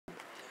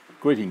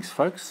Greetings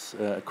folks,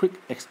 a quick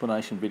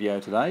explanation video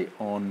today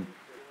on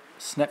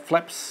snap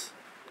flaps,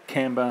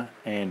 camber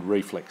and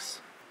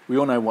reflex. We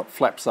all know what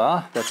flaps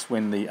are. That's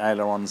when the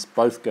ailerons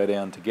both go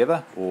down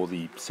together, or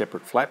the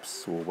separate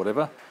flaps or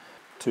whatever,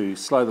 to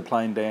slow the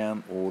plane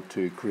down or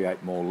to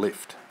create more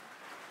lift.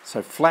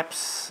 So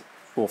flaps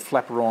or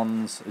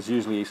flaperons is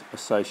usually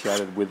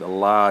associated with a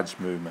large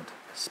movement,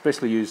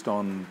 especially used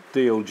on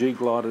DLG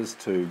gliders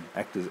to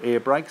act as air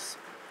brakes,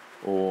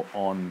 or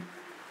on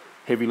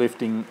heavy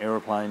lifting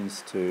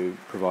aeroplanes to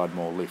provide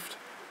more lift.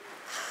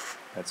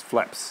 That's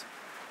flaps.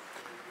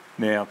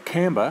 Now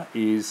camber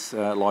is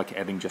like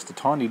adding just a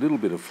tiny little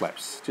bit of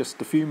flaps,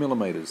 just a few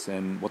millimetres,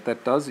 and what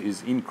that does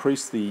is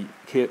increase the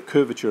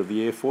curvature of the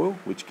airfoil,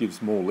 which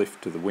gives more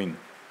lift to the wing.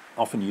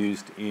 Often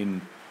used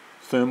in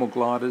thermal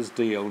gliders,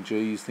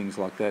 DLGs, things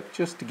like that,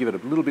 just to give it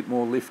a little bit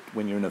more lift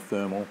when you're in a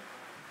thermal,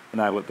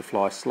 enable it to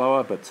fly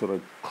slower but sort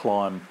of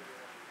climb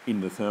in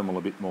the thermal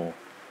a bit more.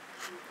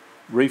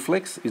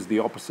 Reflex is the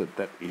opposite,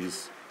 that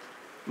is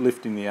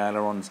lifting the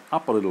ailerons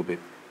up a little bit,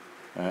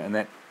 and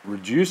that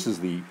reduces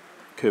the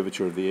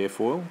curvature of the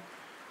airfoil,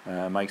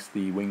 makes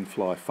the wing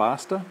fly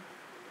faster.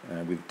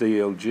 With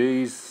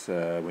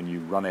DLGs, when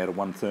you run out of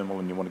one thermal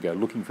and you want to go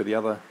looking for the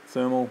other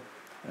thermal,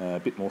 a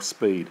bit more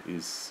speed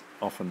is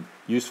often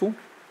useful.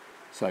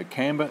 So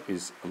camber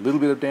is a little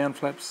bit of down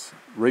flaps,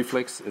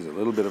 reflex is a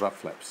little bit of up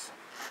flaps.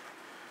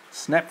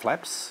 Snap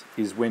flaps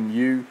is when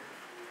you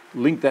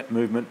link that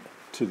movement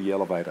to the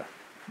elevator.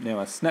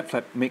 Now a snap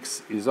flap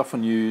mix is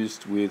often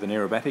used with an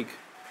aerobatic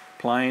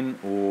plane,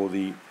 or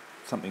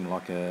something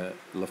like a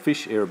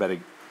Lafish aerobatic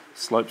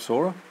slope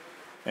soarer,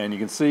 and you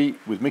can see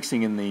with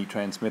mixing in the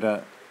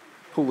transmitter,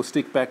 pull the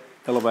stick back,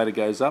 elevator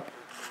goes up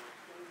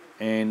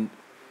and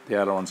the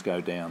ailerons go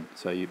down.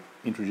 So you're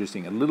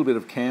introducing a little bit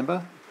of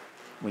camber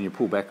when you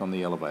pull back on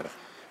the elevator.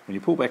 When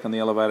you pull back on the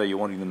elevator, you're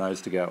wanting the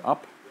nose to go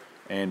up,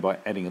 and by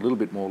adding a little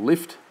bit more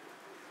lift,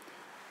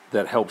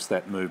 that helps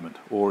that movement.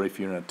 Or if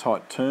you're in a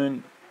tight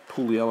turn,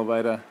 pull the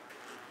elevator,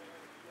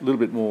 a little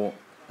bit more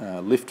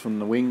lift from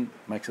the wing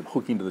makes it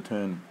hook into the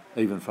turn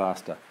even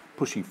faster.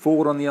 Pushing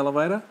forward on the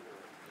elevator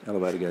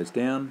goes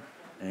down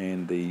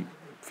and the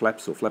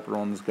flaps or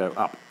flaperons go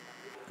up.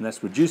 And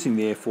that's reducing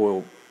the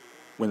airfoil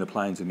when the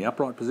plane's in the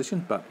upright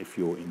position, but if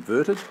you're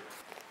inverted,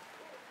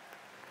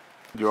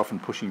 you're often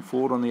pushing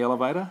forward on the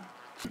elevator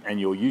and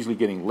you're usually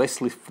getting less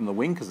lift from the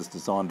wing because it's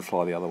designed to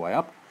fly the other way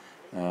up.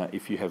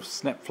 If you have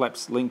snap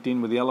flaps linked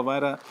in with the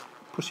elevator,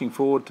 pushing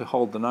forward to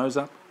hold the nose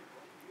up,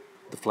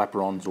 the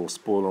flaperons or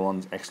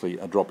spoilerons actually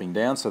are dropping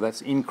down, so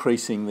that's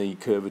increasing the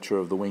curvature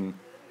of the wing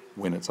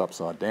when it's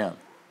upside down.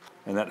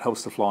 And that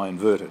helps to fly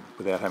inverted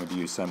without having to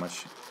use so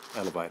much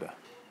elevator.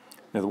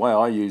 Now the way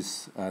I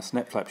use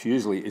snap flaps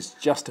usually is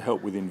just to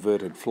help with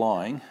inverted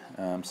flying.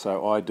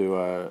 So I do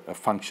a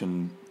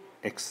function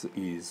X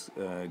is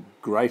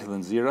greater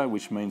than 0,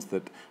 which means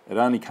that it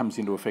only comes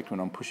into effect when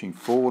I'm pushing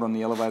forward on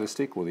the elevator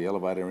stick, or the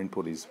elevator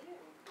input is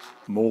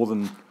more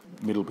than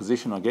middle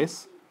position, I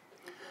guess.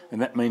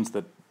 And that means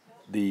that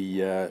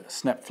the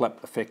snap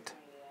flap effect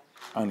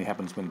only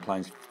happens when the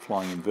plane's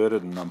flying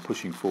inverted and I'm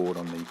pushing forward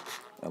on the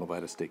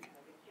elevator stick.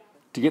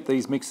 To get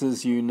these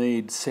mixes you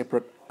need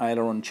separate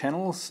aileron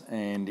channels,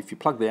 and if you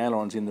plug the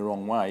ailerons in the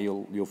wrong way,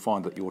 you'll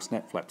find that your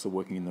snap flaps are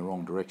working in the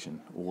wrong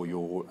direction, or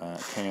your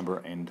camber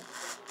and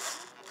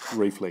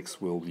reflex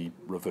will be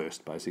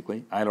reversed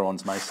basically.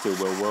 Ailerons may still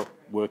well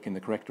work in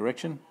the correct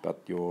direction, but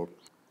your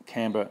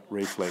camber,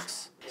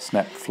 reflex,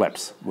 snap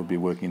flaps would be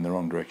working in the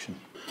wrong direction.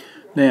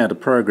 Now to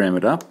program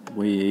it up,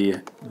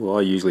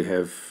 I usually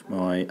have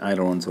my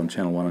ailerons on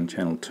channel 1 and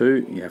channel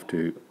 2. You have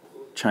to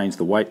change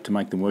the weight to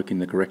make them work in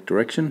the correct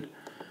direction.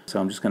 So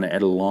I'm just going to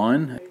add a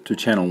line to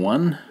channel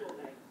 1,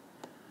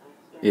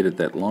 edit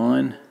that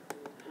line.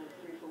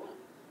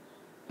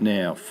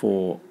 Now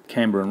for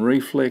camber and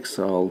reflex,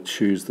 I'll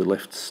choose the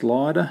left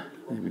slider.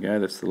 There we go,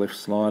 that's the left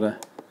slider.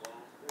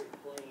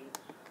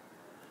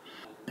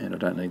 And I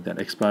don't need that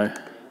expo.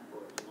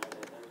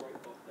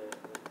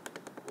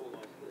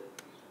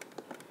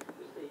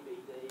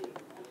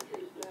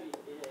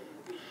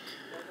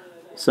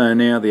 So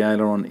now the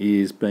aileron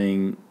is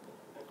being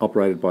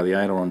operated by the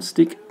aileron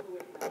stick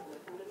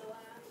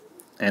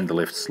and the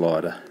left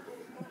slider.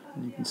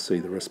 You can see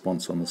the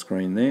response on the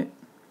screen there.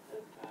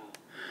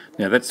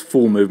 Now that's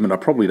full movement. I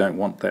probably don't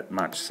want that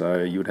much,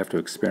 so you would have to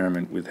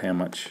experiment with how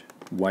much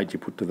weight you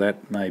put to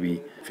that,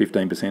 maybe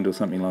 15% or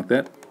something like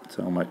that.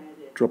 So I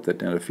might drop that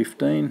down to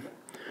 15.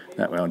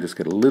 That way I'll just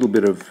get a little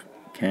bit of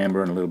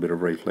camber and a little bit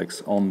of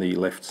reflex on the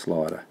left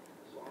slider.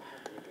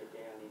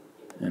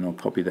 And I'll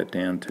copy that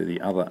down to the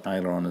other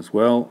aileron as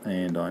well,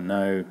 and I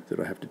know that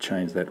I have to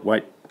change that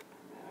weight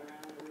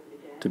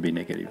to be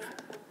negative.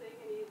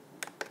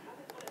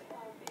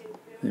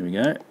 There we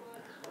go.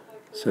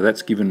 So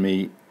that's given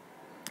me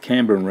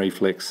camber and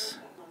reflex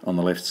on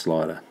the left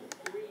slider.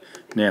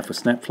 Now for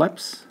snap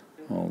flaps,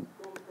 I'll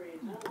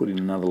put in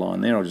another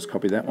line there. I'll just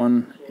copy that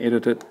one,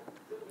 edit it,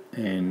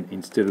 and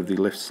instead of the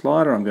left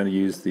slider I'm going to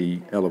use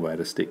the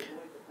elevator stick.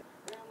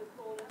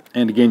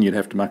 And again, you'd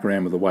have to muck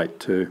around with the weight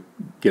to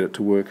get it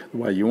to work the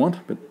way you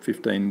want, but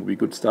 15 will be a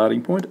good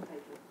starting point.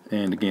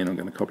 And again, I'm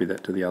going to copy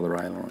that to the other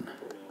aileron.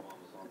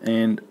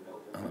 And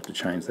I'll have to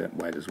change that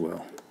weight as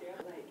well.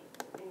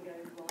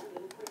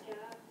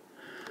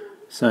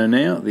 So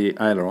now the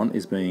aileron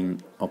is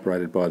being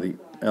operated by the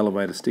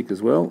elevator stick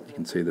as well. You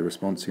can see the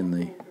response in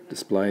the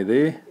display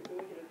there.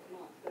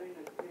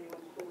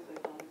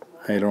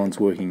 Aileron's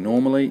working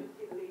normally.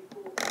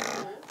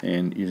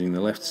 And using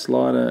the left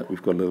slider,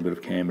 we've got a little bit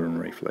of camber and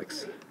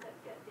reflex.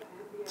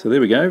 So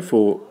there we go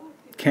for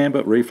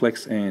camber,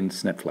 reflex and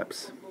snap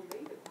flaps.